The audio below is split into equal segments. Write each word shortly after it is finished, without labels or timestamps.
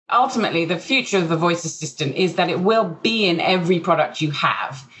Ultimately, the future of the voice assistant is that it will be in every product you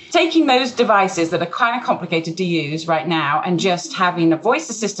have. Taking those devices that are kind of complicated to use right now and just having a voice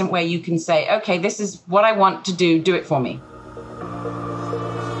assistant where you can say, okay, this is what I want to do it for me.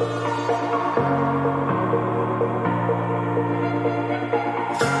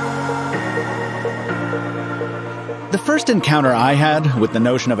 The first encounter I had with the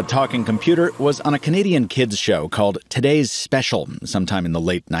notion of a talking computer was on a Canadian kids show called Today's Special, sometime in the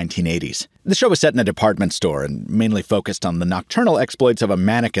late 1980s. The show was set in a department store and mainly focused on the nocturnal exploits of a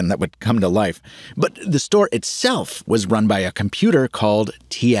mannequin that would come to life. But the store itself was run by a computer called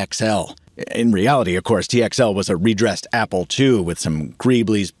TXL. In reality, of course, TXL was a redressed Apple II with some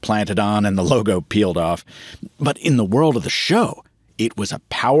greeblies planted on and the logo peeled off. But in the world of the show, it was a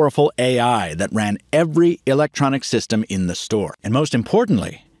powerful AI that ran every electronic system in the store. And most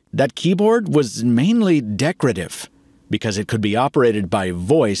importantly, that keyboard was mainly decorative because it could be operated by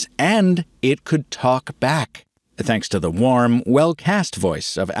voice and it could talk back, thanks to the warm, well-cast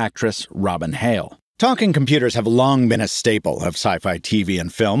voice of actress Robin Hale. Talking computers have long been a staple of sci-fi TV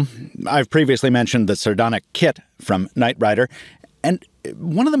and film. I've previously mentioned the sardonic Kit from Knight Rider, and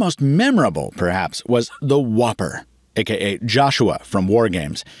one of the most memorable, perhaps, was the Whopper, a.k.a. Joshua from War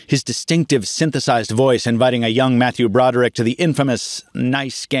Games, his distinctive synthesized voice inviting a young Matthew Broderick to the infamous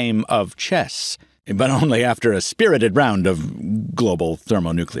nice game of chess, but only after a spirited round of global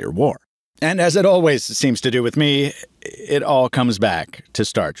thermonuclear war. And as it always seems to do with me, it all comes back to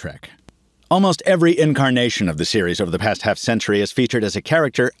Star Trek. Almost every incarnation of the series over the past half-century has featured as a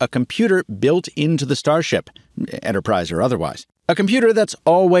character a computer built into the starship, Enterprise or otherwise. A computer that's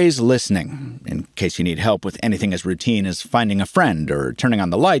always listening, in case you need help with anything as routine as finding a friend or turning on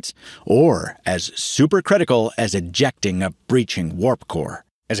the lights, or as supercritical as ejecting a breaching warp core.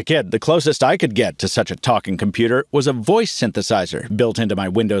 As a kid, the closest I could get to such a talking computer was a voice synthesizer built into my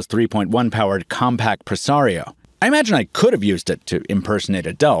Windows 3.1-powered compact Presario. I imagine I could have used it to impersonate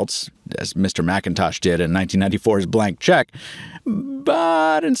adults, as Mr. Macintosh did in 1994's Blank Check,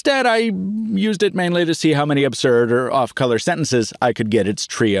 but instead I used it mainly to see how many absurd or off-color sentences I could get its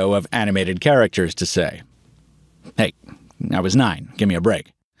trio of animated characters to say. Hey, I was 9. Give me a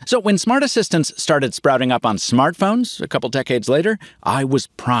break. So when smart assistants started sprouting up on smartphones a couple decades later, I was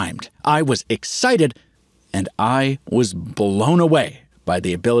primed, I was excited, and I was blown away by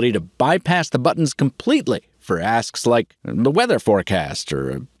the ability to bypass the buttons completely for asks like the weather forecast or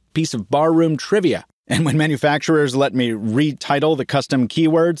a piece of barroom trivia. And when manufacturers let me retitle the custom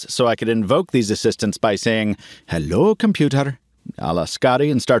keywords so I could invoke these assistants by saying, "Hello, computer," a la Scotty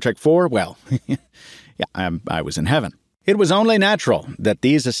in Star Trek IV, well, yeah, I was in heaven. It was only natural that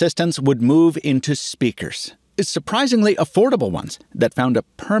these assistants would move into speakers, surprisingly affordable ones that found a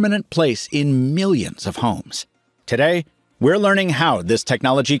permanent place in millions of homes. Today, we're learning how this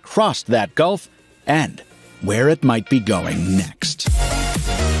technology crossed that gulf and where it might be going next.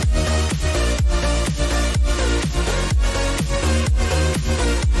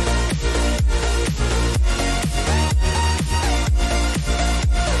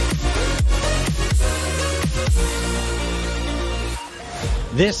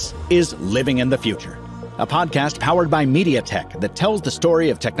 This is Living in the Future, a podcast powered by MediaTek that tells the story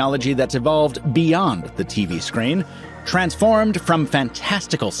of technology that's evolved beyond the TV screen, transformed from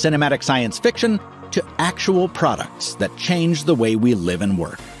fantastical cinematic science fiction to actual products that change the way we live and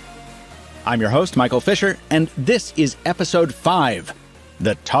work. I'm your host, Michael Fisher, and this is Episode 5,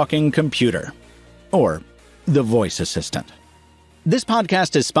 The Talking Computer, or the Voice Assistant. This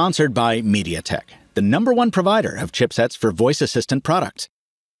podcast is sponsored by MediaTek, the #1 provider of chipsets for voice assistant products.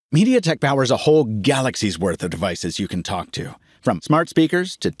 MediaTek powers a whole galaxy's worth of devices you can talk to, from smart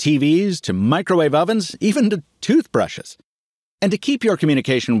speakers to TVs to microwave ovens, even to toothbrushes. And to keep your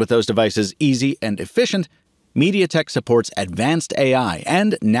communication with those devices easy and efficient, MediaTek supports advanced AI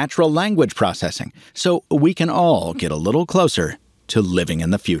and natural language processing, so we can all get a little closer to living in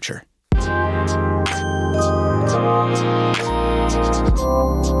the future.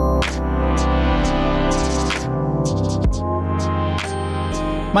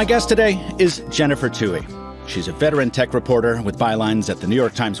 My guest today is Jennifer Tuohy. She's a veteran tech reporter with bylines at the New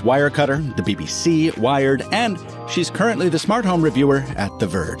York Times Wirecutter, the BBC, Wired, and she's currently the smart home reviewer at The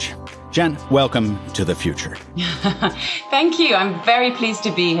Verge. Jen, welcome to the future. Thank you. I'm very pleased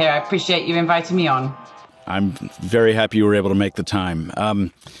to be here. I appreciate you inviting me on. I'm very happy you were able to make the time.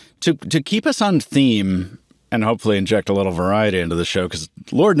 To keep us on theme and hopefully inject a little variety into the show, because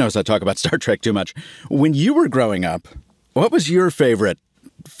Lord knows I talk about Star Trek too much. When you were growing up, what was your favorite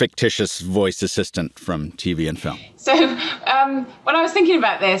fictitious voice assistant from TV and film? So when I was thinking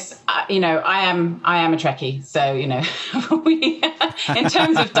about this, I am a Trekkie. So, in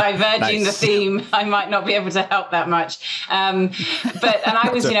terms of diverging the theme, I might not be able to help that much. And I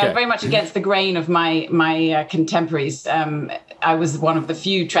was, okay, very much against the grain of my contemporaries. I was one of the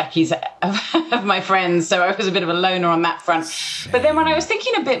few Trekkies of my friends, so I was a bit of a loner on that front. But then when I was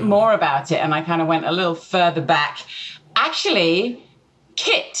thinking a bit more about it, and I kind of went a little further back, actually,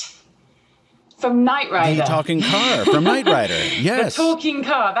 Kit from Knight Rider. The talking car from Knight Rider, yes. The talking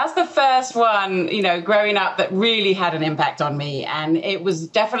car. That's the first one, growing up that really had an impact on me. And it was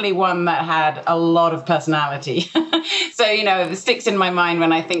definitely one that had a lot of personality. So, it sticks in my mind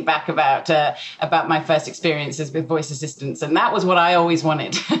when I think back about my first experiences with voice assistants. And that was what I always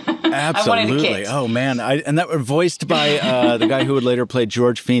wanted. Absolutely. I wanted a Kit. Oh, man. And that were voiced by the guy who would later play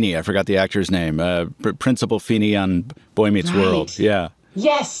George Feeney. I forgot the actor's name. Principal Feeney on Boy Meets World. Yeah.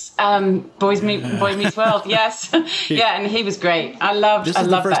 Yes, Boy Meets World. Yes, yeah, and he was great. I loved that show. This is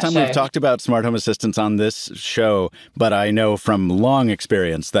the first time we've talked about smart home assistants on this show, but I know from long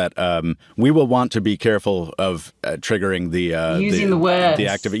experience that we will want to be careful of triggering using the words,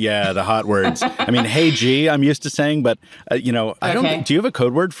 the hot words. I mean, hey G, I'm used to saying, but I don't. Do you have a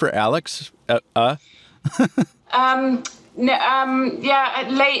code word for Alex? No,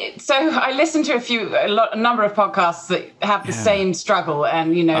 so I listen to a number of podcasts that have the same struggle,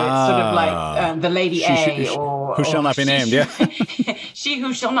 and it's sort of like the Lady who shall not be named, yeah. She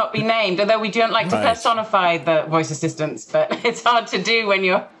who shall not be named. Although we don't like to personify the voice assistants, but it's hard to do when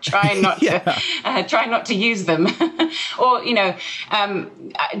you're trying not to use them. Or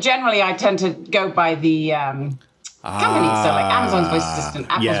generally I tend to go by the companies, so like Amazon's voice assistant,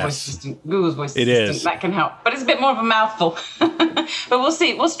 Apple's voice assistant, Google's voice assistant, that can help. But it's a bit more of a mouthful. But we'll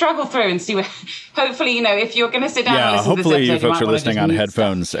see. We'll struggle through and see. Hopefully, if you're going to sit down and listen to this episode, hopefully you folks are listening on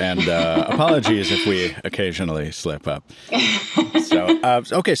headphones. And apologies if we occasionally slip up. So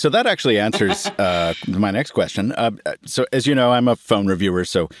that actually answers my next question. So as you know, I'm a phone reviewer.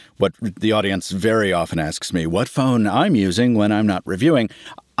 So what the audience very often asks me, what phone I'm using when I'm not reviewing.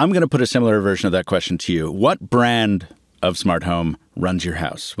 I'm going to put a similar version of that question to you. What brand of smart home runs your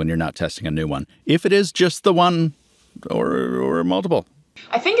house when you're not testing a new one? If it is just the one or multiple?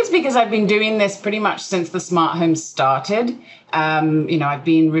 I think it's because I've been doing this pretty much since the smart home started. I've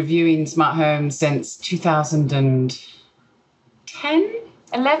been reviewing smart homes since 2010,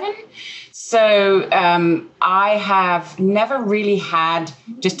 11. So I have never really had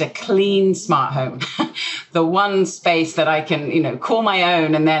just a clean smart home, the one space that I can, call my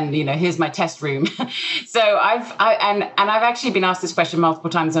own, and then, here's my test room. So I've actually been asked this question multiple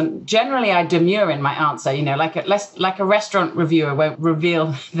times, and generally I demur in my answer, like a restaurant reviewer won't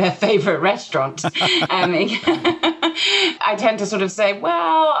reveal their favorite restaurant. I tend to sort of say,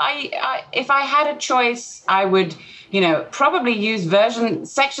 well, if I had a choice, I would probably use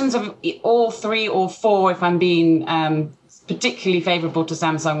sections of all 3 or 4 if I'm being particularly favorable to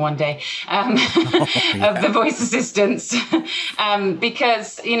Samsung one day, of the voice assistants,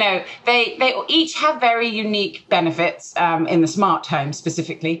 because, they each have very unique benefits in the smart home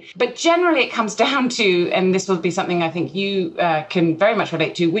specifically. But generally it comes down to, and this will be something I think you can very much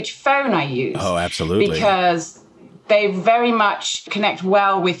relate to, which phone I use. Oh, absolutely. Because they very much connect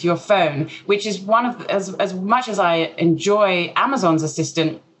well with your phone, which is one of, as much as I enjoy Amazon's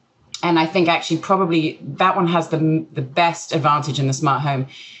assistant, and I think actually probably that one has the best advantage in the smart home.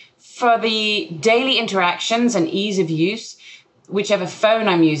 For the daily interactions and ease of use, whichever phone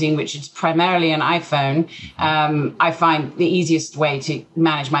I'm using, which is primarily an iPhone, I find the easiest way to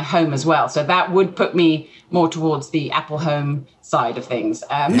manage my home as well. So that would put me more towards the Apple Home side of things.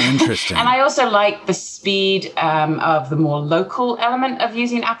 Interesting. And I also like the speed of the more local element of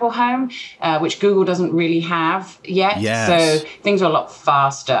using Apple Home, which Google doesn't really have yet. Yes. So things are a lot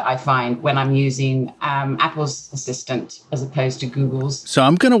faster, I find, when I'm using Apple's assistant as opposed to Google's. So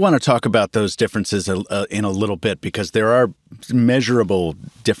I'm going to want to talk about those differences in a little bit, because there are measurable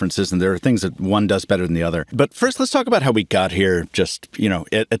differences and there are things that one does better than the other. But first, let's talk about how we got here just,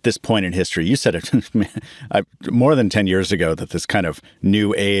 at this point in history. You said it more than 10 years ago that this kind of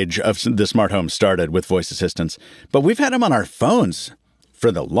new age of the smart home started with voice assistants. But we've had them on our phones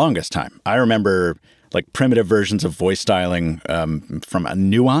for the longest time. I remember like primitive versions of voice styling from a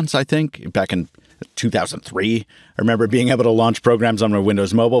Nuance, I think, back in 2003. I remember being able to launch programs on my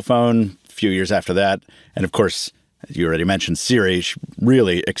Windows mobile phone a few years after that. And of course, as you already mentioned, Siri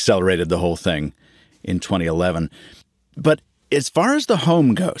really accelerated the whole thing in 2011. But as far as the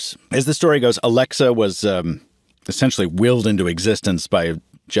home goes, as the story goes, Alexa was essentially willed into existence by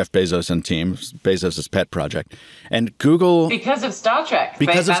Jeff Bezos and team, Bezos' pet project. And Google... Because of Star Trek.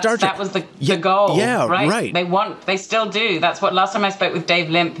 Because of Star Trek. That was the goal, yeah, right? They still do. That's what, last time I spoke with Dave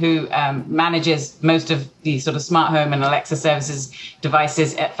Limp, who manages most of the sort of smart home and Alexa services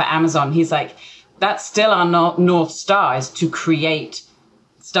devices for Amazon. He's like, that's still our North Star, is to create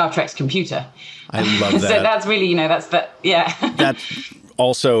Star Trek's computer. I love that. So that's really, That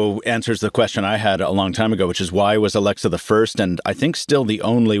also answers the question I had a long time ago, which is why was Alexa the first and I think still the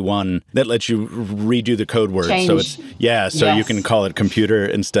only one that lets you redo the code word. Change. So it's yes. You can call it computer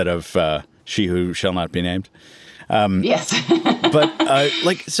instead of she who shall not be named. Yes. but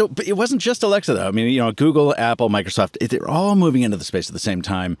it wasn't just Alexa though. I mean, Google, Apple, Microsoft, they're all moving into the space at the same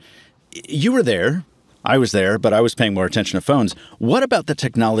time. You were there, I was there, but I was paying more attention to phones. What about the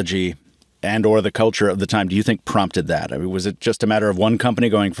technology and or the culture of the time do you think prompted that? I mean, was it just a matter of one company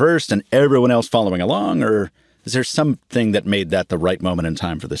going first and everyone else following along, or is there something that made that the right moment in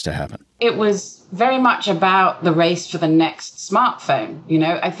time for this to happen? It was very much about the race for the next smartphone.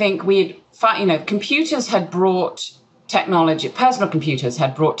 I think computers had brought technology, personal computers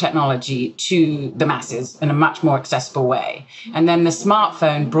had brought technology to the masses in a much more accessible way. And then the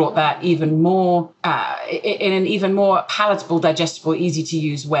smartphone brought that even more, in an even more palatable, digestible, easy to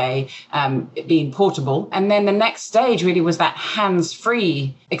use way, it being portable. And then the next stage really was that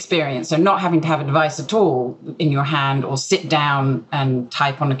hands-free experience. So not having to have a device at all in your hand or sit down and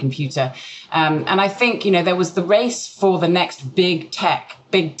type on a computer. And I think, there was the race for the next big tech,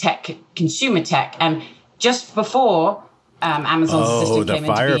 consumer tech. And just before Amazon's assistant came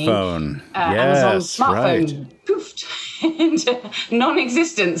into being, phone. Amazon's smartphone poofed into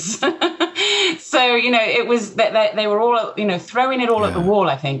non-existence. So, it was that they were all, throwing it all at the wall,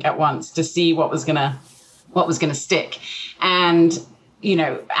 I think, at once to see what was gonna stick. And,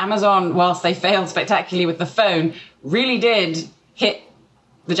 Amazon, whilst they failed spectacularly with the phone, really did hit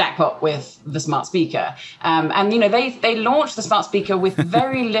the jackpot with the smart speaker. And, they launched the smart speaker with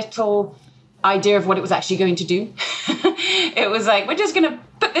very little idea of what it was actually going to do. It was like, we're just going to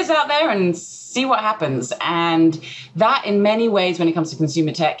put this out there and see what happens. And that, in many ways, when it comes to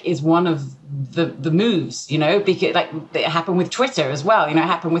consumer tech, is one of the moves, because it happened with Twitter as well. It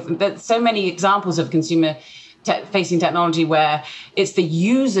happened with there's so many examples of consumer facing technology where it's the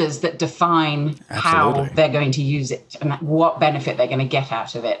users that define how they're going to use it and what benefit they're going to get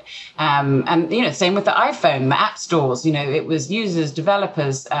out of it. And, same with the iPhone, the app stores, it was users,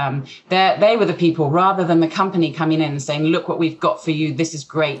 developers. They were the people rather than the company coming in and saying, look what we've got for you. This is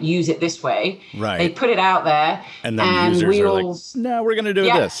great. Use it this way. Right. They put it out there. And then users are like, no, we're going to do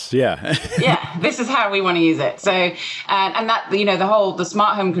this. Yeah. Yeah. This is how we want to use it. So, and that, the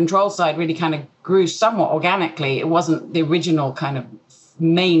smart home control side really kind of grew somewhat organically. It wasn't the original kind of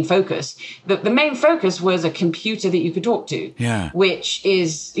main focus. The main focus was a computer that you could talk to, which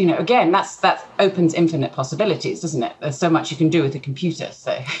is, again, that opens infinite possibilities, doesn't it? There's so much you can do with a computer.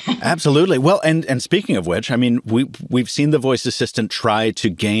 So Absolutely. Well, and speaking of which, I mean, we've seen the voice assistant try to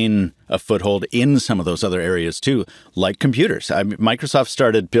gain a foothold in some of those other areas too, like computers. Microsoft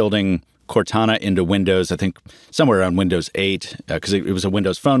started building Cortana into Windows, I think somewhere around Windows 8, because it was a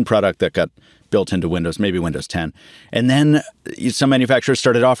Windows Phone product that got built into Windows, maybe Windows 10. And then some manufacturers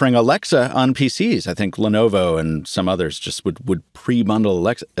started offering Alexa on PCs. I think Lenovo and some others just would pre-bundle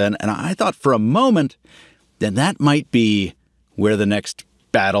Alexa. And I thought for a moment that might be where the next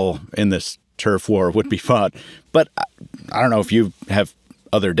battle in this turf war would be fought. But I don't know if you have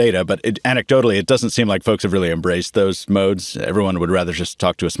other data, but anecdotally, it doesn't seem like folks have really embraced those modes. Everyone would rather just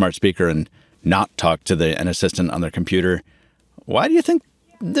talk to a smart speaker and not talk to an assistant on their computer. Why do you think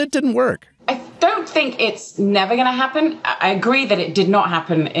that didn't work? I don't think it's never going to happen. I agree that it did not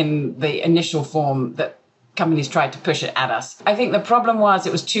happen in the initial form that companies tried to push it at us. I think the problem was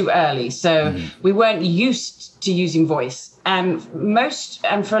it was too early. So we weren't used to using voice. And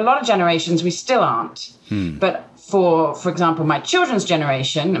for a lot of generations, we still aren't. But for example, my children's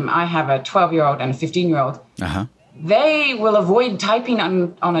generation, I have a 12-year-old and a 15-year-old, they will avoid typing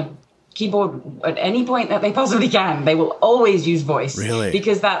on a keyboard at any point that they possibly can. They will always use voice. Really?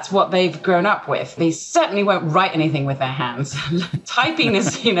 Because that's what they've grown up with. They certainly won't write anything with their hands. Typing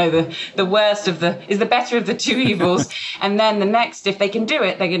is, the worst is the better of the two evils. And then the next, if they can do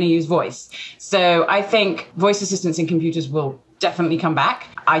it, they're going to use voice. So I think voice assistants in computers will definitely come back.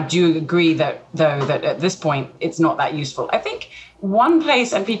 I do agree that at this point, it's not that useful. I think one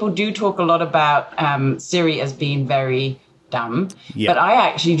place, and people do talk a lot about Siri as being very dumb, but I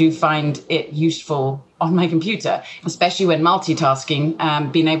actually do find it useful on my computer, especially when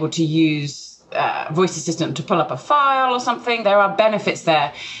multitasking, being able to use voice assistant to pull up a file or something. There are benefits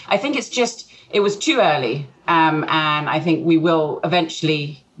there. I think it's just it was too early. And I think we will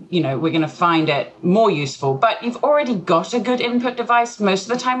eventually, we're going to find it more useful. But you've already got a good input device most of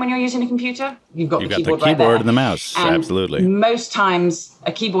the time when you're using a computer. You've got the keyboard right there. And the mouse, and absolutely. Most times,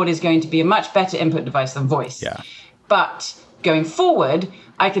 a keyboard is going to be a much better input device than voice. Yeah. But going forward,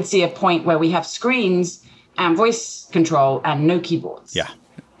 I could see a point where we have screens and voice control and no keyboards. Yeah.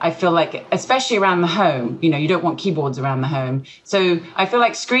 I feel like, especially around the home, you don't want keyboards around the home. So I feel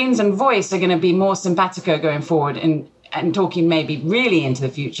like screens and voice are going to be more simpatico going forward and talking maybe really into the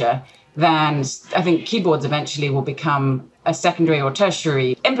future than I think keyboards eventually will become a secondary or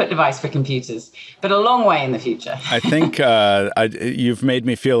tertiary input device for computers, but a long way in the future. I think you've made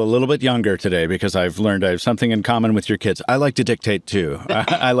me feel a little bit younger today because I've learned I have something in common with your kids. I like to dictate too.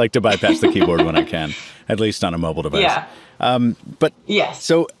 I like to bypass the keyboard when I can, at least on a mobile device. Yeah. But yes.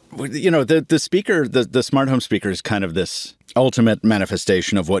 So, the speaker, the smart home speaker is kind of this ultimate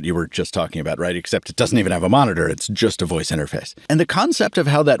manifestation of what you were just talking about, right? Except it doesn't even have a monitor. It's just a voice interface. And the concept of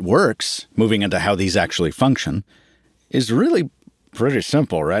how that works, moving into how these actually function, is really pretty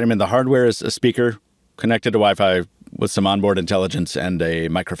simple, right? I mean, the hardware is a speaker connected to Wi-Fi with some onboard intelligence and a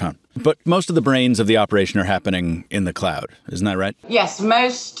microphone. But most of the brains of the operation are happening in the cloud. Isn't that right? Yes,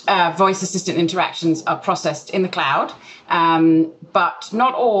 most voice assistant interactions are processed in the cloud, but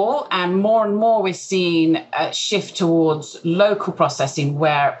not all. And more we're seeing a shift towards local processing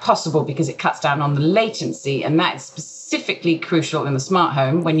where possible because it cuts down on the latency. And that is specifically crucial in the smart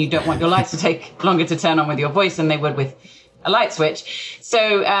home when you don't want your lights to take longer to turn on with your voice than they would with a light switch.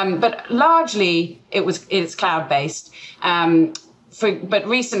 So, but largely it's cloud-based. But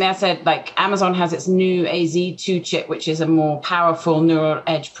recently I said, like, Amazon has its new AZ2 chip, which is a more powerful neural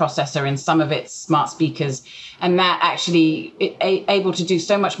edge processor in some of its smart speakers. And that actually able to do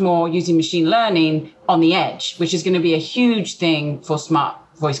so much more using machine learning on the edge, which is going to be a huge thing for smart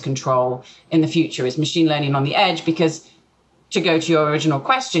voice control in the future, is machine learning on the edge. Because to go to your original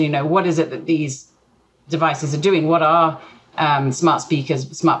question, what is it that these devices are doing? What are smart speakers,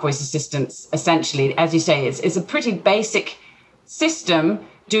 smart voice assistants? Essentially, as you say, it's a pretty basic system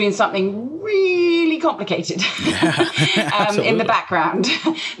doing something really complicated in the background.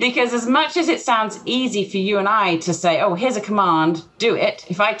 Because as much as it sounds easy for you and I to say, oh, here's a command, do it.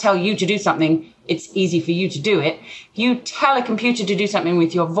 If I tell you to do something, it's easy for you to do it. If you tell a computer to do something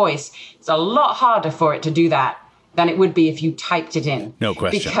with your voice, it's a lot harder for it to do that than it would be if you typed it in. No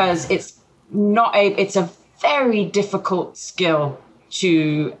question. Because it's a very difficult skill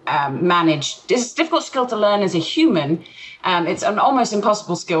to manage. It's a difficult skill to learn as a human. It's an almost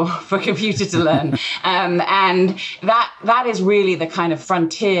impossible skill for a computer to learn. And that is really the kind of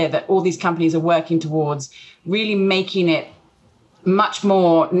frontier that all these companies are working towards, really making it much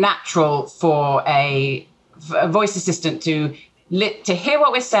more natural for a voice assistant to hear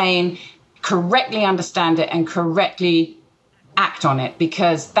what we're saying, correctly understand it, and correctly act on it,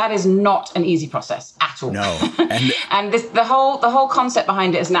 because that is not an easy process at all. No. And the whole concept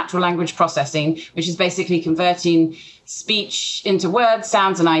behind it is natural language processing, which is basically converting speech into words,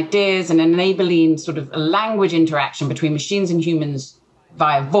 sounds, and ideas, and enabling sort of a language interaction between machines and humans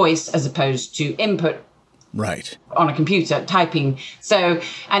via voice as opposed to input right on a computer typing. So,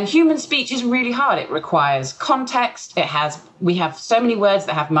 and human speech is really hard. It requires context. We have so many words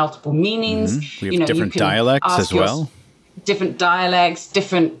that have multiple meanings. Mm-hmm. We have different dialects as well. Different dialects,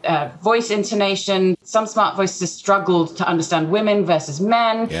 different voice intonation. Some smart voices struggled to understand women versus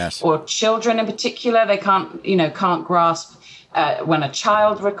men, yes, or children in particular. They can't grasp when a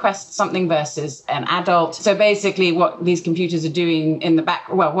child requests something versus an adult. So basically what these computers are doing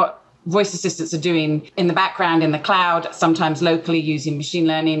what voice assistants are doing in the background, in the cloud, sometimes locally using machine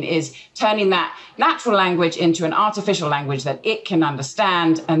learning, is turning that natural language into an artificial language that it can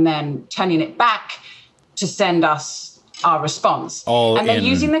understand, and then turning it back to send us our response. And then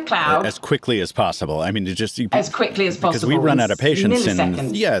using the cloud as quickly as possible. I mean, as quickly as possible. Because we run out of patience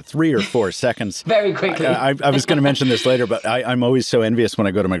in 3 or 4 seconds. Very quickly. I was going to mention this later, but I'm always so envious when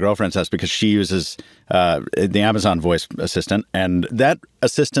I go to my girlfriend's house because she uses the Amazon voice assistant, and that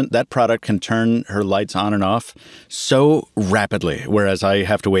product can turn her lights on and off so rapidly, whereas I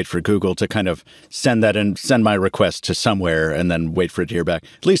have to wait for Google to kind of send my request to somewhere and then wait for it to hear back.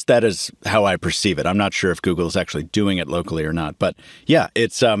 At least that is how I perceive it. I'm not sure if Google is actually doing it locally or not, but yeah,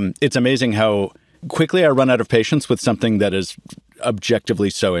 it's amazing how quickly I run out of patience with something that is objectively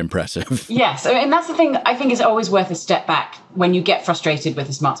so impressive. Yes, and that's the thing. I think it's always worth a step back when you get frustrated with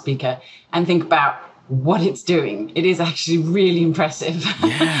a smart speaker and think about what it's doing. It is actually really impressive.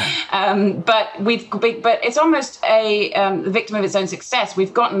 Yeah. But it's almost a victim of its own success.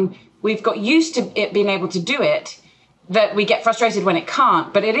 We've got used to it being able to do it, that we get frustrated when it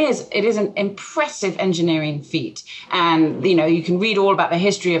can't, but it is an impressive engineering feat. And, you can read all about the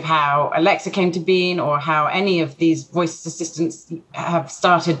history of how Alexa came to being, or how any of these voice assistants have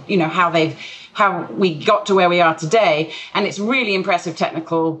started, how we got to where we are today. And it's really impressive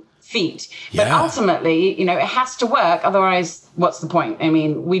technical feat. But ultimately, it has to work. Otherwise, what's the point? I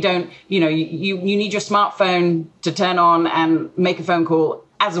mean, we don't, you need your smartphone to turn on and make a phone call,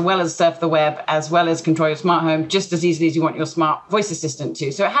 as well as surf the web, as well as control your smart home, just as easily as you want your smart voice assistant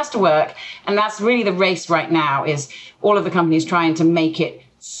to. So it has to work. And that's really the race right now, is all of the companies trying to make it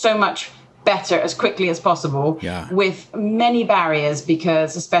so much better as quickly as possible, with many barriers,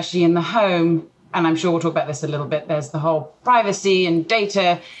 because especially in the home, and I'm sure we'll talk about this a little bit, there's the whole privacy and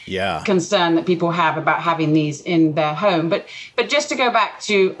data concern that people have about having these in their home. But just to go back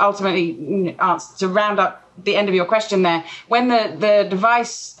to ultimately to round up the end of your question there, when the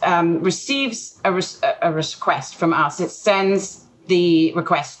device receives a request from us, it sends the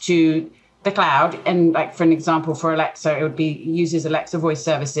request to the cloud. And like, for an example, for Alexa, it would be uses Alexa voice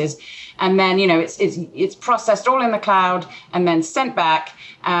services. And then, it's processed all in the cloud and then sent back.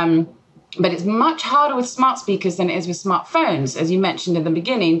 But it's much harder with smart speakers than it is with smartphones, as you mentioned in the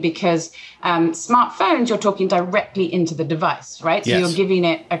beginning, because smartphones, you're talking directly into the device, right? So you're giving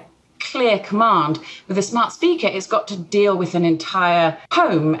it a clear command. With a smart speaker, it's got to deal with an entire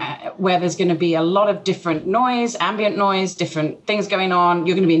home where there's going to be a lot of different noise, ambient noise, different things going on.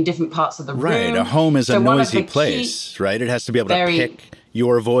 You're going to be in different parts of the room. Right. A home is a noisy place, right? It has to be able to pick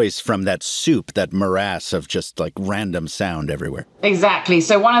your voice from that soup, that morass of just like random sound everywhere. Exactly.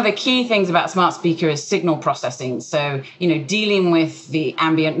 So one of the key things about smart speaker is signal processing. So, dealing with the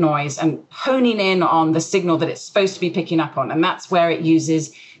ambient noise and honing in on the signal that it's supposed to be picking up on. And that's where it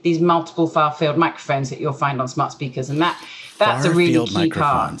uses these multiple far-field microphones that you'll find on smart speakers. And that's a really key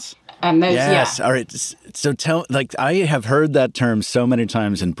part. And those, All right. So I have heard that term so many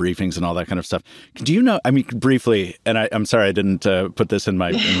times in briefings and all that kind of stuff. Do you know, I mean, briefly, and I'm sorry I didn't put this in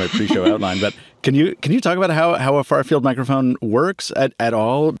my pre-show outline, but can you talk about how a far-field microphone works at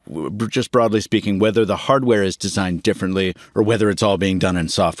all, just broadly speaking, whether the hardware is designed differently or whether it's all being done in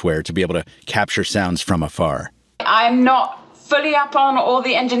software to be able to capture sounds from afar? I'm not fully up on all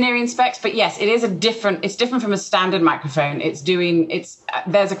the engineering specs, but yes, it's different from a standard microphone.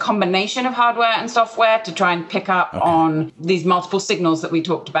 There's a combination of hardware and software to try and pick up on these multiple signals that we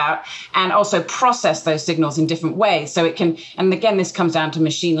talked about, and also process those signals in different ways. So it can, and again, this comes down to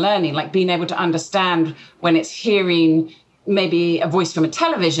machine learning, like being able to understand when it's hearing maybe a voice from a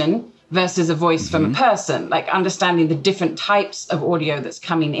television versus a voice from a person, like understanding the different types of audio that's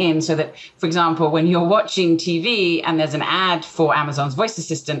coming in, so that, for example, when you're watching TV and there's an ad for Amazon's voice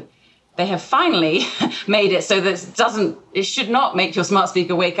assistant, they have finally made it so that it should not make your smart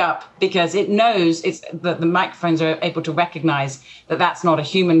speaker wake up, because it knows the microphones are able to recognize that that's not a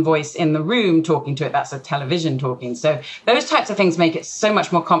human voice in the room talking to it, that's a television talking. So those types of things make it so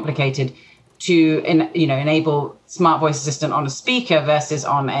much more complicated to enable smart voice assistant on a speaker versus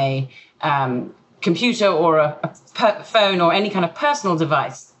on a computer or a phone or any kind of personal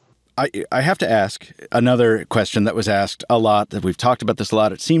device. I have to ask another question that was asked a lot, that we've talked about this a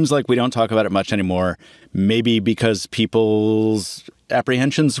lot. It seems like we don't talk about it much anymore, maybe because people's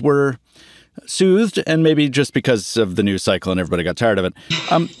apprehensions were soothed, and maybe just because of the news cycle and everybody got tired of it.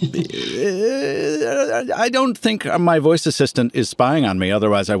 I don't think my voice assistant is spying on me.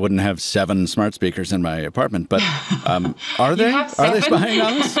 Otherwise, I wouldn't have 7 smart speakers in my apartment. But are they? Are they spying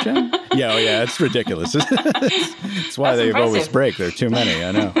on us, Jen? Yeah, it's ridiculous. It's why they always break. There are too many,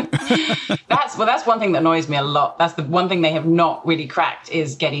 I know. That's one thing that annoys me a lot. That's the one thing they have not really cracked,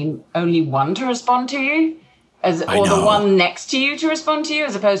 is getting only one to respond to you. Or the one next to you to respond to you,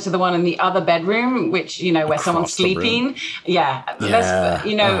 as opposed to the one in the other bedroom, which, where Across someone's sleeping.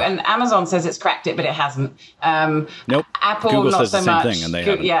 And Amazon says it's cracked it, but it hasn't. Nope. Apple, Google not says so the same much. thing, and they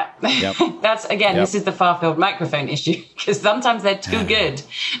haven't. Yeah. Yep. That's, again, This is the far-field microphone issue, because sometimes they're too good.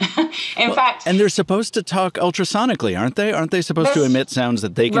 In fact... And they're supposed to talk ultrasonically, aren't they? Aren't they supposed to emit sounds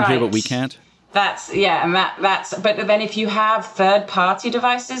that they can hear, but we can't? But then if you have third-party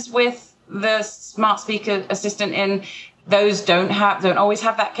devices with the smart speaker assistant in, those don't always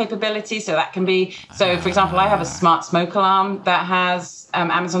have that capability. So that can be, for example, I have a smart smoke alarm that has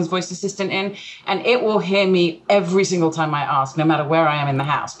Amazon's voice assistant in, and it will hear me every single time I ask, no matter where I am in the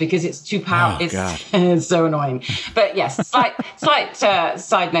house, because it's too powerful. It's so annoying. But yes, slight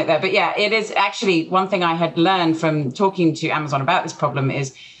side note there. But yeah, it is actually one thing I had learned from talking to Amazon about this problem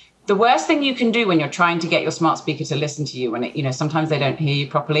is, the worst thing you can do when you're trying to get your smart speaker to listen to you, when sometimes they don't hear you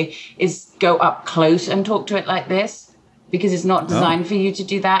properly, is go up close and talk to it like this, because it's not designed for you to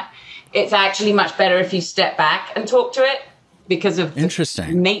do that. it's actually much better if you step back and talk to it because of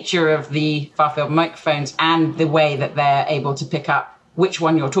the nature of the far-field microphones and the way that they're able to pick up which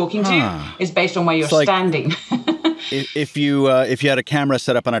one you're talking to is based on where you're standing. If you had a camera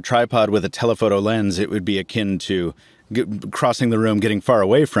set up on a tripod with a telephoto lens, it would be akin to crossing the room, getting far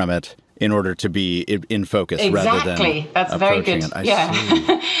away from it in order to be in focus rather than that's very good.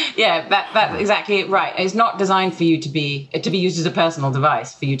 Yeah, that's exactly right. It's not designed for you to be used as a personal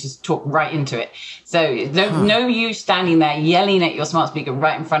device for you to talk right into it. So no you standing there yelling at your smart speaker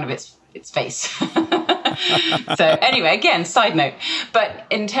right in front of its face. So anyway, again, side note. But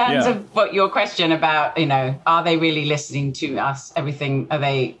in terms of what your question about, are they really listening to us? Everything?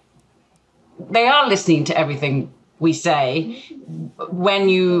 They are listening to everything we say when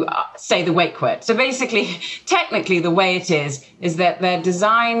you say the wake word. So basically, technically, the way it is that they're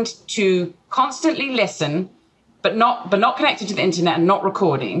designed to constantly listen, but not connected to the internet and not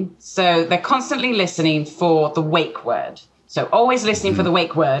recording. So they're constantly listening for the wake word. So always listening for the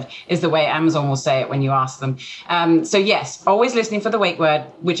wake word is the way Amazon will say it when you ask them. So yes, always listening for the wake word,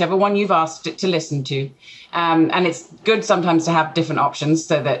 whichever one you've asked it to listen to. And it's good sometimes to have different options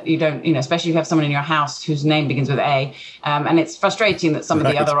so that you don't, especially if you have someone in your house whose name begins with A. And it's frustrating that some of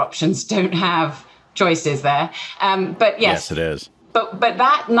the other options don't have choices there. But yes, it is. But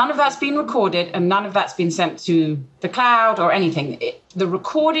none of that's been recorded and none of that's been sent to the cloud or anything. The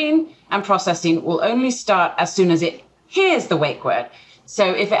recording and processing will only start as soon as it hears the wake word.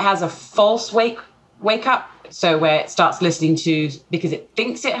 So if it has a false wake up, so where it starts listening to because it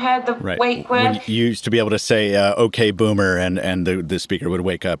thinks it heard the wake word. When you used to be able to say, okay, boomer, and the speaker would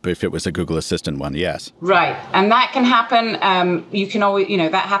wake up if it was a Google Assistant one, yes. Right. And that can happen. You can always,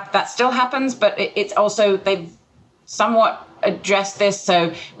 that still happens, but it's also, they've somewhat addressed this.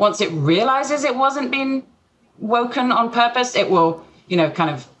 So once it realizes it wasn't being woken on purpose, it will,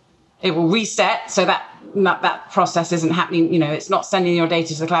 it will reset so that process isn't happening. It's not sending your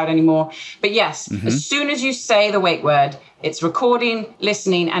data to the cloud anymore. But yes, as soon as you say the wake word, it's recording,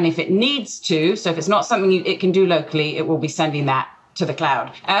 listening, and if it needs to, so if it's not something it can do locally, it will be sending that to the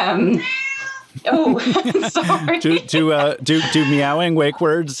cloud. Sorry. Do meowing wake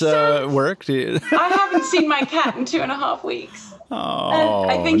words work? I haven't seen my cat in 2.5 weeks. Oh,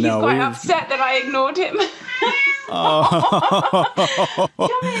 and I think he's quite upset that I ignored him.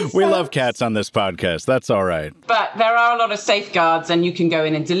 We love cats on this podcast. That's all right. But there are a lot of safeguards, and you can go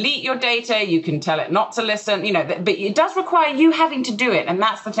in and delete your data. You can tell it not to listen, but it does require you having to do it. And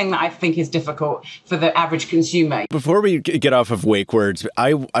that's the thing that I think is difficult for the average consumer. Before we get off of wake words,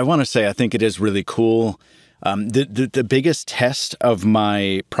 I want to say I think it is really cool. The biggest test of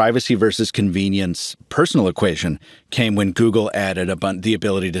my privacy versus convenience personal equation came when Google added the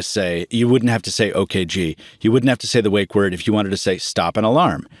ability to say, you wouldn't have to say OKG. You wouldn't have to say the wake word if you wanted to say stop an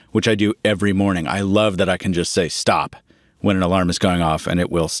alarm, which I do every morning. I love that I can just say stop when an alarm is going off and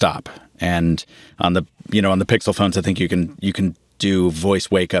it will stop. And on the Pixel phones, I think you can do voice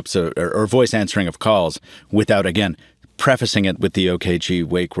wake ups or voice answering of calls without, again, prefacing it with the OKG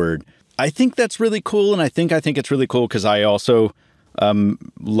wake word. I think that's really cool, and I think it's really cool because I also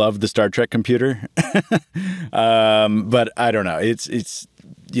love the Star Trek computer. But I don't know. It's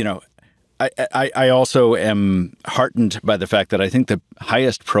I also am heartened by the fact that I think the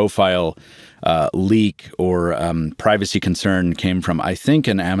highest profile leak or privacy concern came from, I think,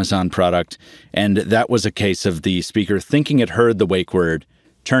 an Amazon product, and that was a case of the speaker thinking it heard the wake word,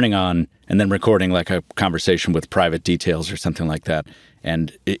 turning on, and then recording like a conversation with private details or something like that.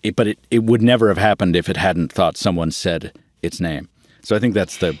 And it would never have happened if it hadn't thought someone said its name. So I think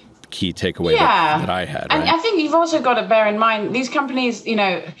that's the key takeaway that I had. And I think you've also got to bear in mind these companies.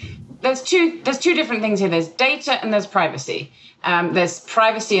 There's two different things here. There's data and there's privacy. There's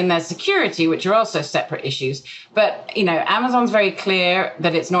privacy and there's security, which are also separate issues. But Amazon's very clear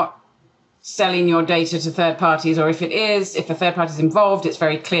that it's not selling your data to third parties, or if a third party is involved, it's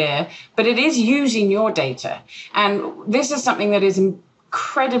very clear. But it is using your data, and this is something that is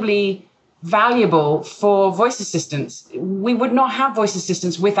incredibly valuable for voice assistants. We would not have voice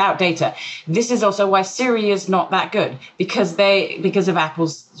assistants without data. This is also why Siri is not that good, because of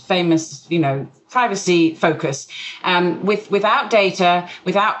Apple's famous, privacy focus. Without data,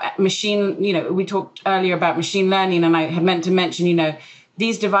 without machine, we talked earlier about machine learning, and I had meant to mention,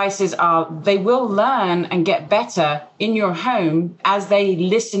 these devices they will learn and get better in your home as they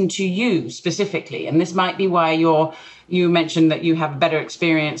listen to you specifically. And this might be why you mentioned that you have a better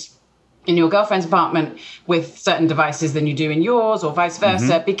experience in your girlfriend's apartment with certain devices than you do in yours, or vice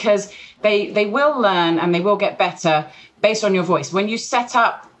versa, because they will learn and they will get better based on your voice. When you set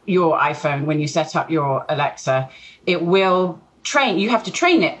up your iPhone, when you set up your Alexa, it will you have to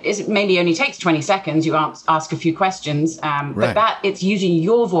train it. It maybe only takes 20 seconds. You ask a few questions, but that it's using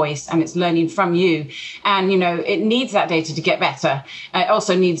your voice and it's learning from you. And, it needs that data to get better. It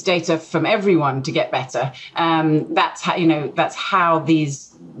also needs data from everyone to get better. That's how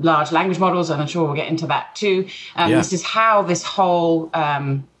these large language models, and I'm sure we'll get into that too. This is how this whole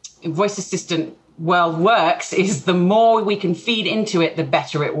voice assistant world works, is the more we can feed into it, the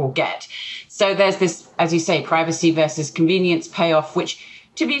better it will get. So there's this, as you say, privacy versus convenience payoff, which,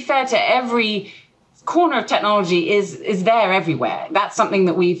 to be fair to every corner of technology, is there everywhere. That's something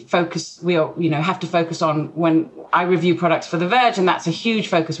that we have to focus on when I review products for The Verge, and that's a huge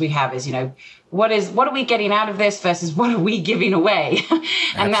focus we have is, what are we getting out of this versus what are we giving away?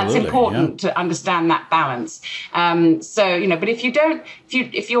 And that's important to understand that balance. But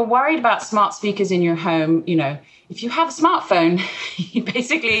if you're worried about smart speakers in your home, if you have a smartphone, you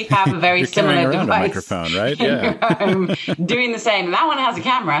basically have a very similar device. A microphone, right? In your home, doing the same. And that one has a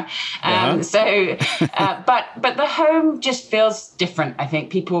camera. But the home just feels different, I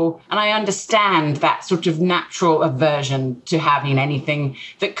think. And I understand that sort of natural aversion to having anything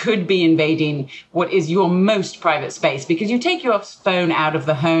that could be invading what is your most private space, because you take your phone out of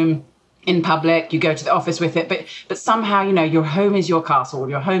the home in public, you go to the office with it, but somehow, your home is your castle,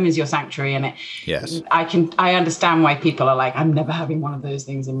 your home is your sanctuary. And I understand why people are like, I'm never having one of those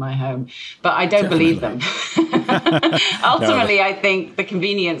things in my home, but I don't believe them. Ultimately, I think the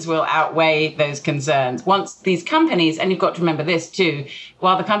convenience will outweigh those concerns. Once these companies, and you've got to remember this too,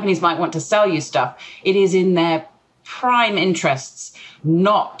 while the companies might want to sell you stuff, it is in their prime interests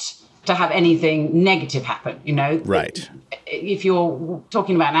not to have anything negative happen, Right. If you're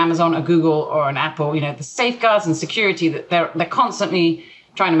talking about an Amazon, a Google, or an Apple, the safeguards and security that they're constantly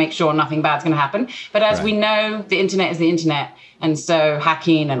trying to make sure nothing bad's going to happen. But as we know, the internet is the internet. And so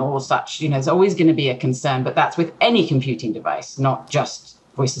hacking and all such, there's always going to be a concern. But that's with any computing device, not just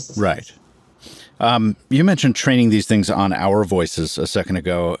voice assistants. Right. You mentioned training these things on our voices a second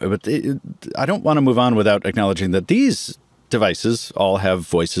ago, but I don't want to move on without acknowledging that these devices all have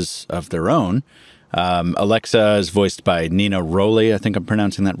voices of their own. Alexa is voiced by Nina Rowley. I think I'm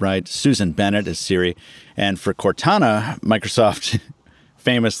pronouncing that right. Susan Bennett is Siri. And for Cortana, Microsoft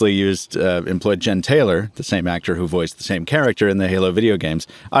famously employed Jen Taylor, the same actor who voiced the same character in the Halo video games.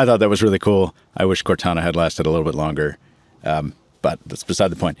 I thought that was really cool. I wish Cortana had lasted a little bit longer. But that's beside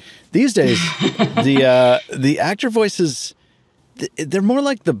the point. These days, the actor voices, they're more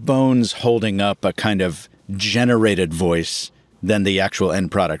like the bones holding up a kind of generated voice than the actual end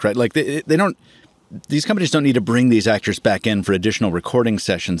product, right? Like they don't. These companies don't need to bring these actors back in for additional recording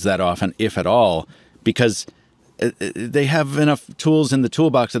sessions that often, if at all, because they have enough tools in the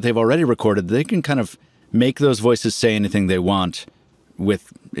toolbox that they've already recorded. They can kind of make those voices say anything they want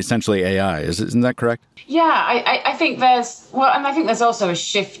with essentially AI. Isn't that correct? Yeah, I think there's also a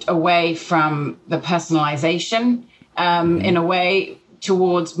shift away from the personalization in a way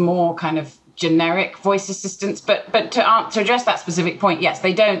towards more kind of generic voice assistants, but to address that specific point, yes,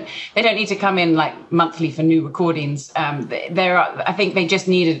 they don't need to come in like monthly for new recordings. I think they just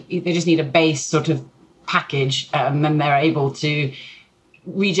need a base sort of package, and they're able to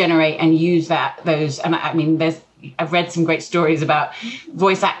regenerate and use those. And I mean, I've read some great stories about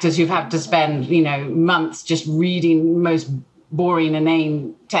voice actors who've had to spend months just reading most boring,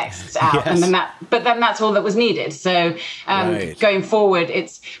 inane texts out, and then that's all that was needed. So going forward,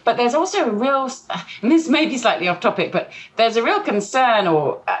 but there's also a real, and this may be slightly off topic, but there's a real concern,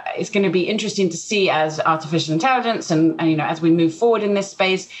 or it's going to be interesting to see as artificial intelligence and as we move forward in this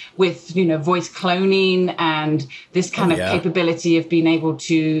space with voice cloning and this kind of capability of being able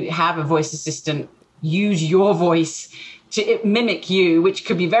to have a voice assistant use your voice to mimic you, which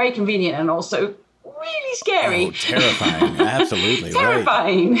could be very convenient and also really scary. Oh, terrifying. Absolutely.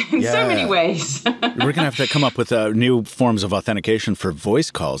 Terrifying in so many ways. We're going to have to come up with new forms of authentication for voice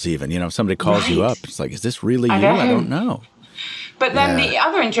calls even. If somebody calls you up, it's like, is this really you? I don't know. But then the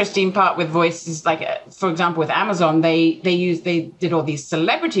other interesting part with voice is, like, for example, with Amazon, they did all these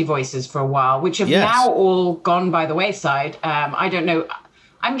celebrity voices for a while, which have now all gone by the wayside. I don't know.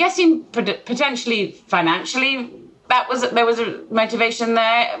 I'm guessing potentially financially, there was a motivation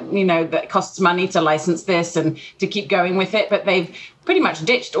there, that costs money to license this and to keep going with it. But they've pretty much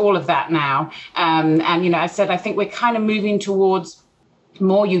ditched all of that now. And, I think we're kind of moving towards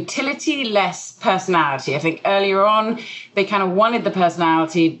more utility, less personality. I think earlier on, they kind of wanted the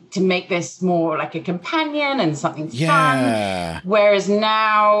personality to make this more like a companion and something fun. Whereas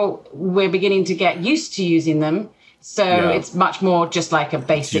now we're beginning to get used to using them. So it's much more just like a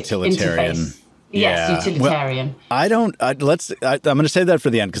basic utilitarian interface. Yes, utilitarian. Well, I'm going to say that for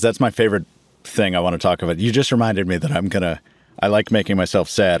the end because that's my favorite thing I want to talk about. You just reminded me that I'm going to I like making myself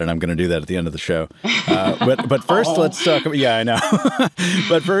sad, and I'm going to do that at the end of the show. But first, let's talk. Yeah, I know.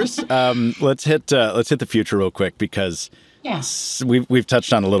 But first, let's hit the future real quick, because we've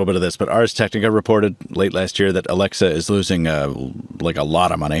touched on a little bit of this. But Ars Technica reported late last year that Alexa is losing a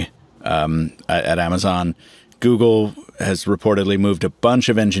lot of money at Amazon. Google has reportedly moved a bunch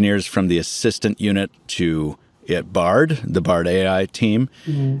of engineers from the assistant unit to the Bard AI team.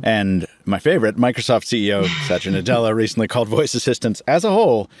 Mm-hmm. And my favorite, Microsoft CEO Satya Nadella recently called voice assistants as a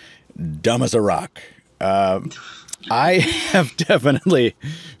whole dumb as a rock. I have definitely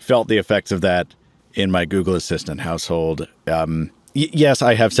felt the effects of that in my Google Assistant household. Yes,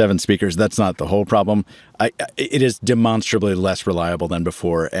 I have 7 speakers. That's not the whole problem. It is demonstrably less reliable than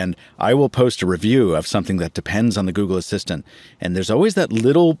before. And I will post a review of something that depends on the Google Assistant. And there's always that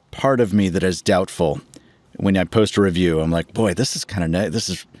little part of me that is doubtful. When I post a review, I'm like, boy, this is this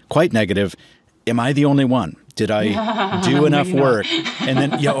is quite negative. Am I the only one? Did I do enough work? And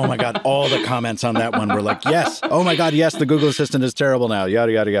then, oh my God, all the comments on that one were like, yes. Oh my God, yes, the Google Assistant is terrible now.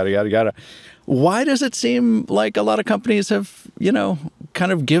 Yada, yada, yada, yada, yada. Why does it seem like a lot of companies have,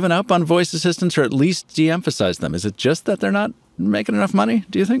 kind of given up on voice assistants, or at least de-emphasized them? Is it just that they're not making enough money,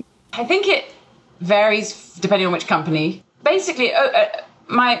 do you think? I think it varies depending on which company. Basically,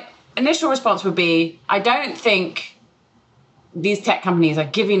 my initial response would be, I don't think these tech companies are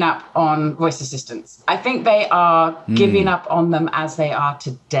giving up on voice assistants. I think they are giving up on them as they are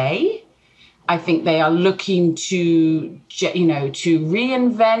today. I think they are looking to, to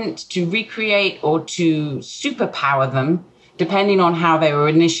reinvent, to recreate, or to superpower them, depending on how they were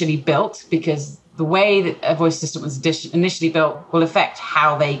initially built, because the way that a voice system was initially built will affect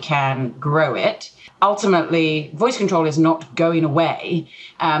how they can grow it. Ultimately, voice control is not going away.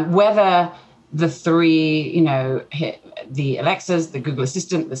 Whether the 3, the Alexas, the Google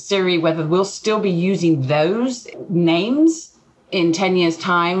Assistant, the Siri, whether we'll still be using those names in 10 years'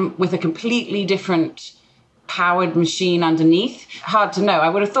 time with a completely different powered machine underneath, hard to know. I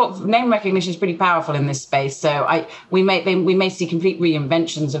would have thought name recognition is pretty powerful in this space, so we may see complete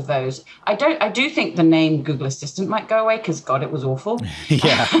reinventions of those. I do think the name Google Assistant might go away, because God, it was awful.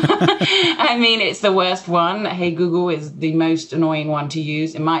 Yeah. I mean, it's the worst one. Hey Google is the most annoying one to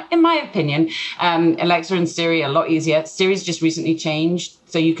use in my opinion. Alexa and Siri are a lot easier. Siri's just recently changed,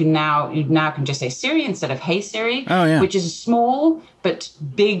 so you now can just say Siri instead of Hey Siri, which is a small but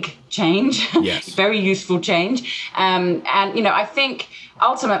big change. Yes. Very useful change. And I think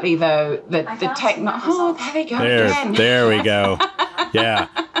ultimately, though, that the technology. Oh, there we go. There we go. Yeah,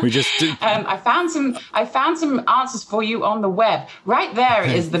 we just. I found some answers for you on the web. Right there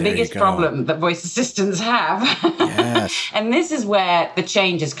is the biggest problem that voice assistants have. Yes. And this is where the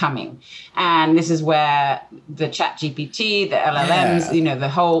change is coming, and this is where the ChatGPT, the LLMs, the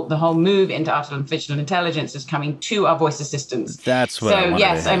whole move into artificial intelligence is coming to our voice assistants. That's what. So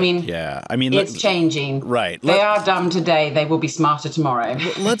yes, I mean, it's changing. Right. They are dumb today. They will be smarter tomorrow.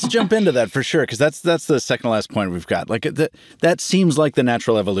 Let's jump into that for sure, because that's the second to last point we've got. Like that seems like the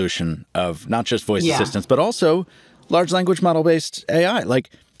natural evolution of not just voice assistants, but also large language model based AI. Like,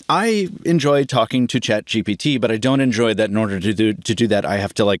 I enjoy talking to ChatGPT, but I don't enjoy that in order to do that, I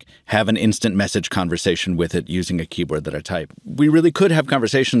have to have an instant message conversation with it using a keyboard that I type. We really could have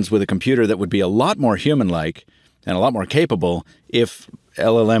conversations with a computer that would be a lot more human-like and a lot more capable if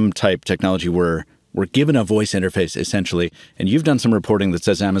LLM type technology were given a voice interface, essentially. And you've done some reporting that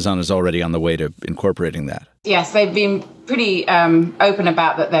says Amazon is already on the way to incorporating that. Yes, they've been pretty open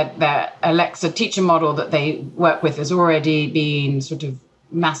about that. Their Alexa teacher model that they work with has already been sort of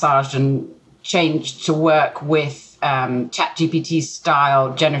massaged and changed to work with ChatGPT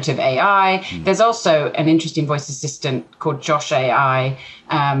style generative AI. There's also an interesting voice assistant called Josh AI,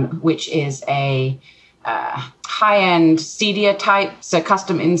 which is a high-end Cydia type, so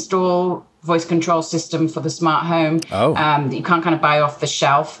custom install voice control system for the smart home that you can't kind of buy off the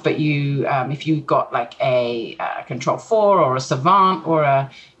shelf, but you if you've got a Control 4 or a Savant or a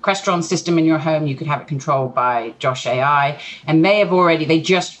Crestron system in your home, you could have it controlled by Josh AI. And they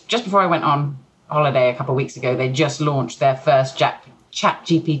just before I went on holiday a couple of weeks ago, they just launched their first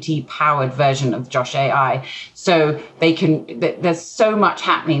ChatGPT powered version of Josh AI. So there's so much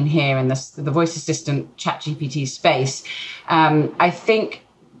happening here in the voice assistant ChatGPT space. I think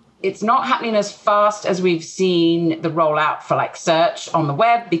it's not happening as fast as we've seen the rollout for search on the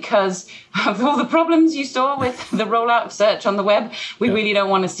web, because of all the problems you saw with the rollout of search on the web. We really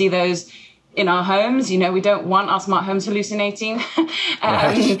don't want to see those in our homes. We don't want our smart homes hallucinating.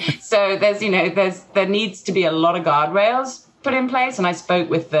 So there needs to be a lot of guardrails put in place. And I spoke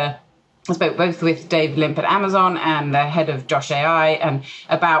both with Dave Limp at Amazon and the head of Josh AI and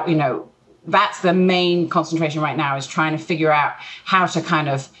about, that's the main concentration right now, is trying to figure out how to kind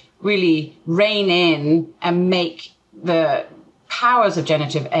of really rein in and make the powers of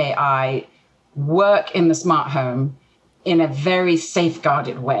generative AI work in the smart home in a very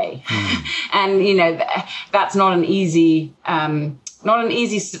safeguarded way. And, you know, that's not an easy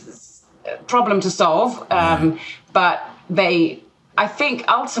problem to solve. But I think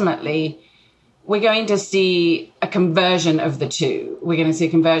ultimately we're going to see a conversion of the two. We're going to see a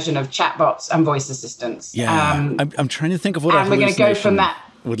conversion of chatbots and voice assistants. Yeah, I'm trying to think of what a we're going to go from that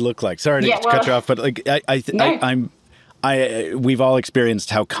would look like. Sorry to cut you off, but like we've all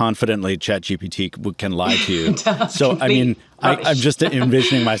experienced how confidently ChatGPT can lie to you. So, I mean, I'm just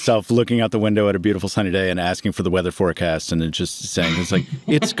envisioning myself looking out the window at a beautiful sunny day and asking for the weather forecast, and it's just saying, it's like,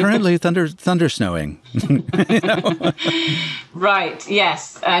 it's currently thunder snowing. You know? Right.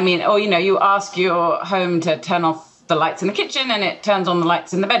 Yes. I mean, or, you know, you ask your home to turn off the lights in the kitchen and it turns on the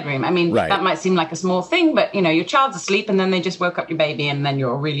lights in the bedroom. I mean, that might seem like a small thing, but, you know, your child's asleep and then they just woke up your baby and then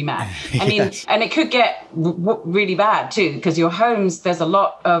you're really mad. I mean, and it could get really bad too, because your homes, there's a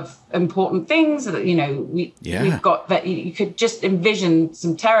lot of important things that, you know, we've got that you could just envision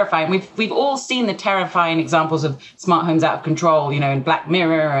some terrifying. We've all seen the terrifying examples of smart homes out of control, you know, in Black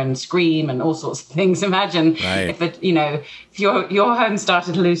Mirror and Scream and all sorts of things. Imagine if it, you know, if your home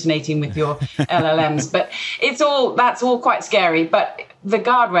started hallucinating with your LLMs. But that's all quite scary. But the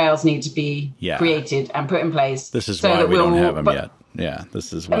guardrails need to be created and put in place. This is why we don't have them yet. Yeah,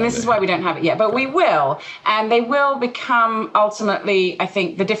 this is why we don't have it yet. But we will. And they will become, ultimately, I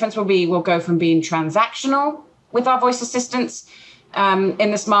think the difference will be, we'll go from being transactional with our voice assistants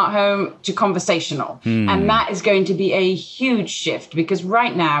in the smart home to conversational. And that is going to be a huge shift, because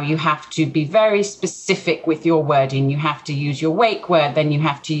right now you have to be very specific with your wording. You have to use your wake word, then you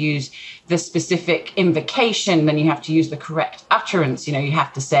have to use the specific invocation, then you have to use the correct utterance. You know, you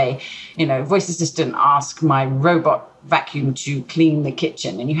have to say, you know, voice assistant, ask my robot vacuum to clean the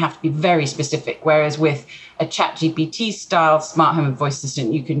kitchen, and you have to be very specific. Whereas with a ChatGPT style smart home voice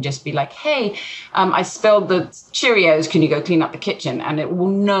assistant, you can just be like, hey, I spilled the Cheerios, can you go clean up the kitchen? And it will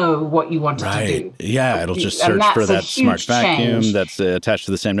know what you want it to do. Yeah, it'll just search for that smart vacuum that's attached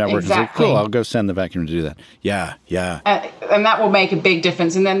to the same network. Exactly. It's like, cool, I'll go send the vacuum to do that. Yeah. And that will make a big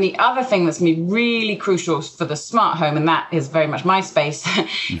difference. And then the other thing that's going to be really crucial for the smart home, and that is very much my space,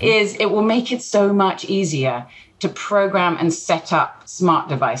 is it will make it so much easier to program and set up smart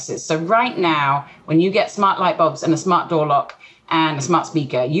devices. So right now, when you get smart light bulbs and a smart door lock and a smart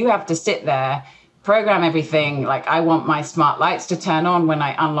speaker, you have to sit there, program everything. Like, I want my smart lights to turn on when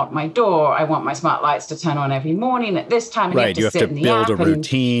I unlock my door. I want my smart lights to turn on every morning at this time. And you have to build a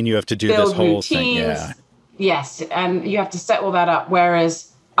routine. You have to do this whole thing. Yeah. Yes, and you have to set all that up.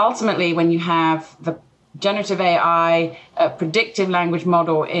 Whereas ultimately, when you have the generative AI, a predictive language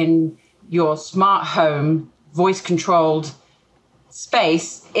model in your smart home, voice-controlled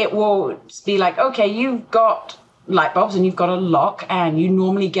space, it will be like, okay, you've got light bulbs and you've got a lock and you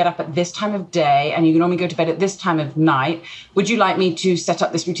normally get up at this time of day and you normally go to bed at this time of night. Would you like me to set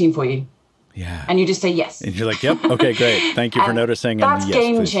up this routine for you? Yeah. And you just say yes. And you're like, yep, okay, great. Thank you for noticing. That's yes,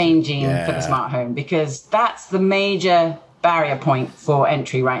 game-changing for the smart home, because that's the major barrier point for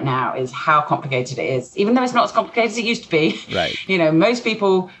entry right now, is how complicated it is. Even though it's not as complicated as it used to be. Right. You know, most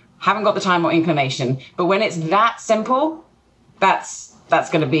people haven't got the time or inclination. But when it's that simple, that's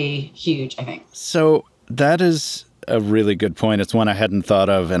going to be huge, I think. So that is a really good point. It's one I hadn't thought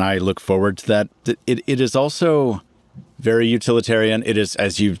of, and I look forward to that. It is also very utilitarian. It is,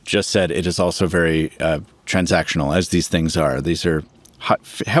 as you just said, it is also very transactional, as these things are. These are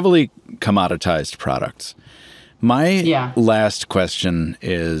heavily commoditized products. My last question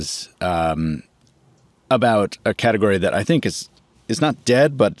is about a category that I think is not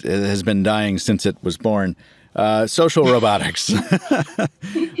dead, but it has been dying since it was born. Social robotics.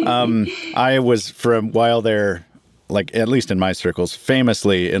 I was, for a while there, like, at least in my circles,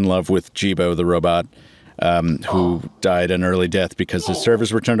 famously in love with Jibo, the robot, who died an early death because his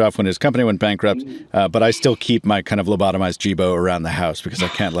servers were turned off when his company went bankrupt. But I still keep my kind of lobotomized Jibo around the house because I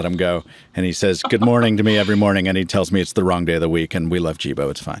can't let him go. And he says good morning to me every morning, and he tells me it's the wrong day of the week, and we love Jibo.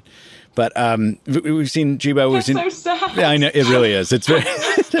 It's fine. But we've seen Jibo. That's so sad. Yeah, I know, it really is. It's very,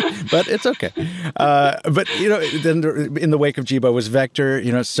 but it's okay. But you know, then in the wake of Jibo was Vector.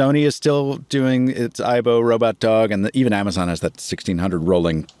 You know, Sony is still doing its Aibo robot dog, and even Amazon has that 1600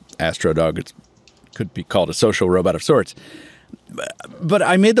 rolling Astro dog. It could be called a social robot of sorts. But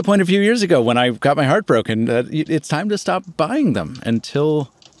I made the point a few years ago when I got my heart broken that it's time to stop buying them until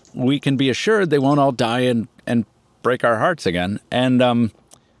we can be assured they won't all die and break our hearts again. And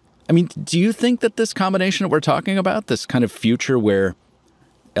I mean, do you think that this combination that we're talking about, this kind of future where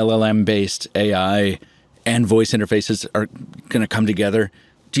LLM-based AI and voice interfaces are going to come together,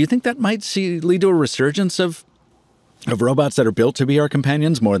 do you think that might lead to a resurgence of robots that are built to be our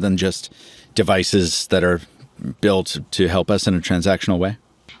companions more than just devices that are built to help us in a transactional way?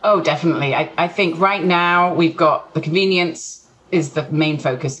 Oh, definitely. I think right now we've got the convenience is the main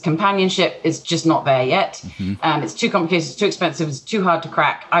focus. Companionship is just not there yet. It's too complicated, it's too expensive, it's too hard to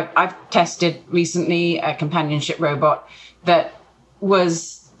crack. I've tested recently a companionship robot that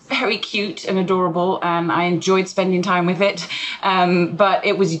was very cute and adorable, and I enjoyed spending time with it. But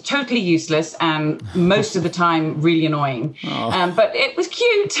it was totally useless and most of the time really annoying. But it was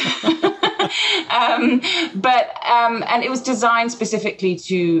cute. And it was designed specifically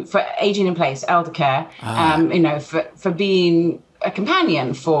for aging in place, elder care, for being a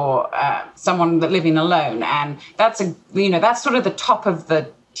companion for someone that living alone. And that's sort of the top of the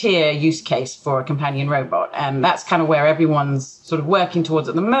tier use case for a companion robot. And that's kind of where everyone's sort of working towards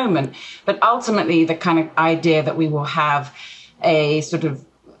at the moment. But ultimately, the kind of idea that we will have a sort of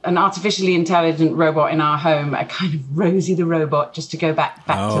an artificially intelligent robot in our home, a kind of Rosie the robot, just to go back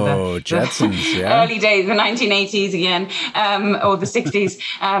to the Jetsons, yeah. Early days, the 1980s again, or the 60s,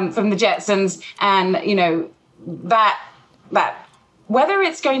 from the Jetsons. And, that whether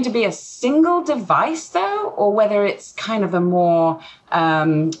it's going to be a single device, though, or whether it's kind of a more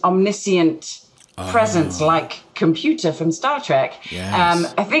omniscient presence like computer from Star Trek,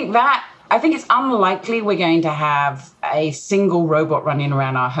 yes. I think it's unlikely we're going to have a single robot running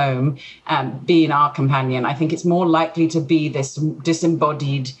around our home being our companion. I think it's more likely to be this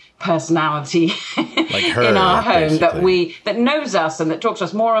disembodied personality like her, in our home basically. that knows us and that talks to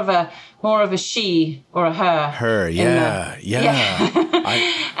us, more of a she or a her. Her, yeah.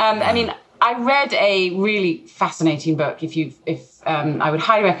 I mean, I read a really fascinating book. I would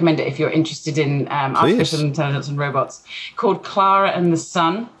highly recommend it if you're interested in artificial intelligence and robots, called Clara and the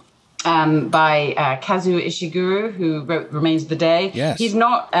Sun. By Kazuo Ishiguro, who wrote Remains of the Day. Yes. He's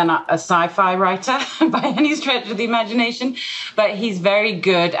not a sci-fi writer by any stretch of the imagination, but he's very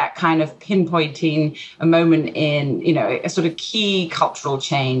good at kind of pinpointing a moment in, a sort of key cultural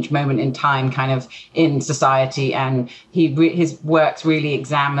change, moment in time kind of in society. And his works really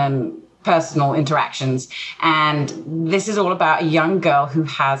examine personal interactions. And this is all about a young girl who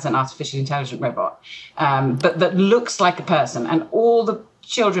has an artificially intelligent robot, but that looks like a person. And all the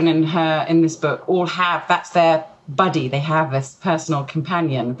children in this book all that's their buddy. They have this personal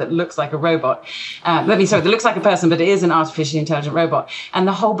companion that looks like a robot. That looks like a person, but it is an artificially intelligent robot. And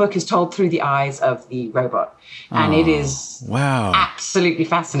the whole book is told through the eyes of the robot. And it is absolutely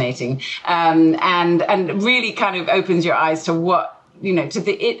fascinating. And really kind of opens your eyes to what,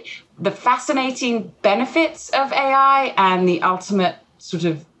 the fascinating benefits of AI and the ultimate sort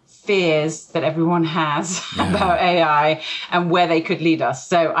of fears that everyone has about AI and where they could lead us.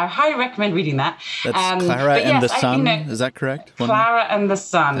 So I highly recommend reading that. That's Clara and the Sun, is that correct? Clara and the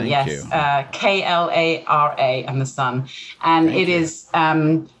Sun, Thank yes. you. Klara and the Sun. And it is,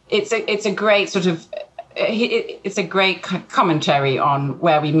 it's a great sort of, it's a great commentary on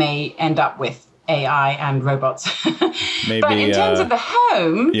where we may end up with AI and robots. Maybe, but in terms of the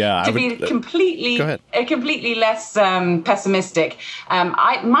home, be completely less pessimistic,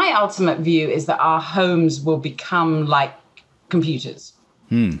 my ultimate view is that our homes will become like computers.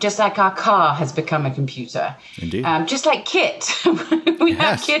 Just like our car has become a computer. Indeed. Just like Kit. We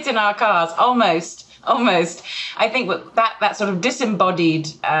have Kit in our cars, almost. I think that sort of disembodied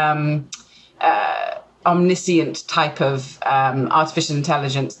omniscient type of artificial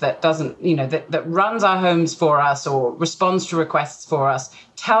intelligence that doesn't, that runs our homes for us or responds to requests for us,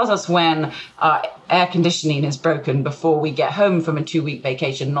 tells us when our air conditioning is broken before we get home from a 2-week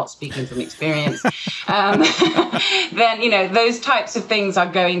vacation, not speaking from experience, then, those types of things are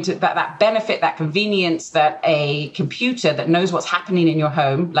going to, that benefit, that convenience that a computer that knows what's happening in your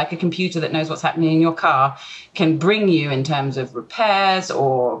home, like a computer that knows what's happening in your car, can bring you in terms of repairs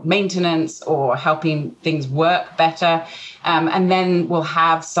or maintenance or helping things work better. And then we'll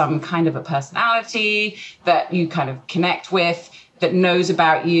have some kind of a personality that you kind of connect with, that knows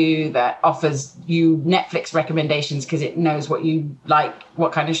about you, that offers you Netflix recommendations because it knows what you like,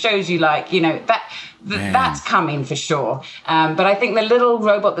 what kind of shows you like, that's coming for sure. But I think the little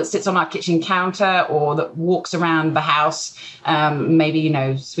robot that sits on our kitchen counter or that walks around the house,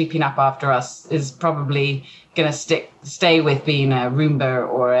 maybe, sweeping up after us, is probably going to stay with being a Roomba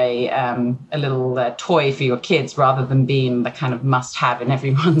or a little toy for your kids rather than being the kind of must-have in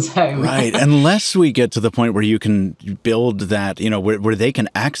everyone's home. Right, unless we get to the point where you can build that, where they can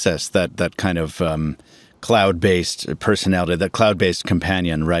access that kind of cloud-based personality, that cloud-based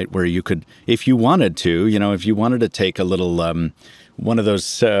companion, right, where you could, if you wanted to, if you wanted to take a little one of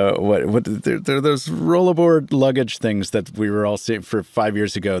those they're those rollerboard luggage things that we were all seeing for 5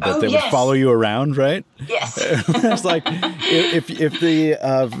 years ago that would follow you around, right? Yes. It's like if the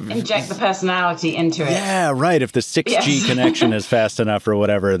inject the personality into it. Yeah, right. If the 6G connection is fast enough or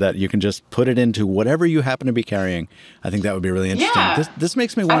whatever, that you can just put it into whatever you happen to be carrying. I think that would be really interesting. Yeah. This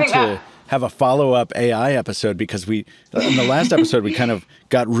makes me want to have a follow-up AI episode, because in the last episode, we kind of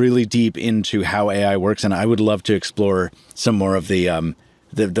got really deep into how AI works, and I would love to explore some more of the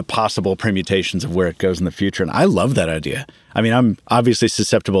possible permutations of where it goes in the future. And I love that idea. I mean, I'm obviously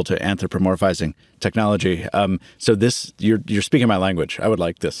susceptible to anthropomorphizing technology. So you're speaking my language. I would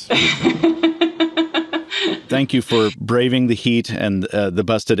like this. Thank you for braving the heat and the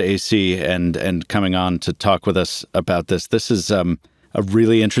busted AC and coming on to talk with us about this. This is a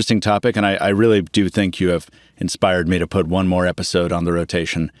really interesting topic, and I really do think you have inspired me to put one more episode on the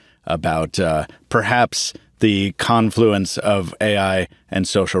rotation about perhaps the confluence of AI and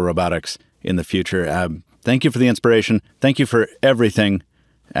social robotics in the future. Thank you for the inspiration. Thank you for everything,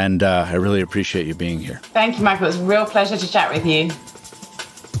 and I really appreciate you being here. Thank you, Michael. It's a real pleasure to chat with you.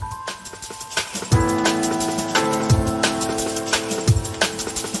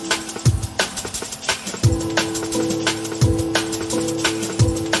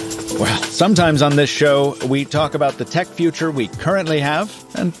 Sometimes on this show, we talk about the tech future we currently have,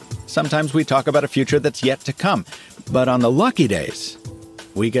 and sometimes we talk about a future that's yet to come. But on the lucky days,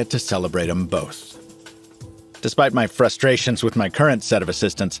 we get to celebrate them both. Despite my frustrations with my current set of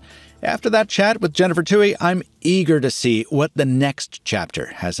assistants, after that chat with Jennifer Tuohy, I'm eager to see what the next chapter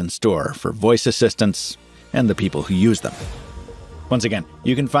has in store for voice assistants and the people who use them. Once again,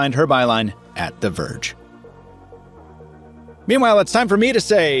 you can find her byline at The Verge. Meanwhile, it's time for me to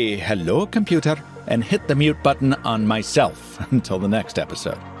say, hello, computer, and hit the mute button on myself until the next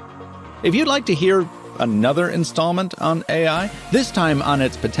episode. If you'd like to hear another installment on AI, this time on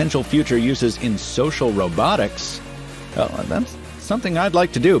its potential future uses in social robotics, well, that's something I'd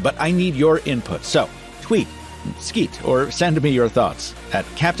like to do, but I need your input. So tweet, skeet, or send me your thoughts at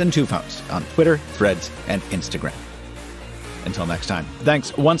Captain Two Phones on Twitter, Threads, and Instagram. Until next time,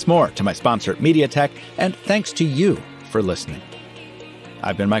 thanks once more to my sponsor, MediaTek, and thanks to you for listening.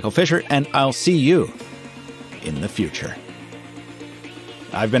 I've been Michael Fisher, and I'll see you in the future.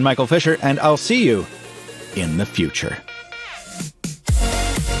 I've been Michael Fisher, and I'll see you in the future.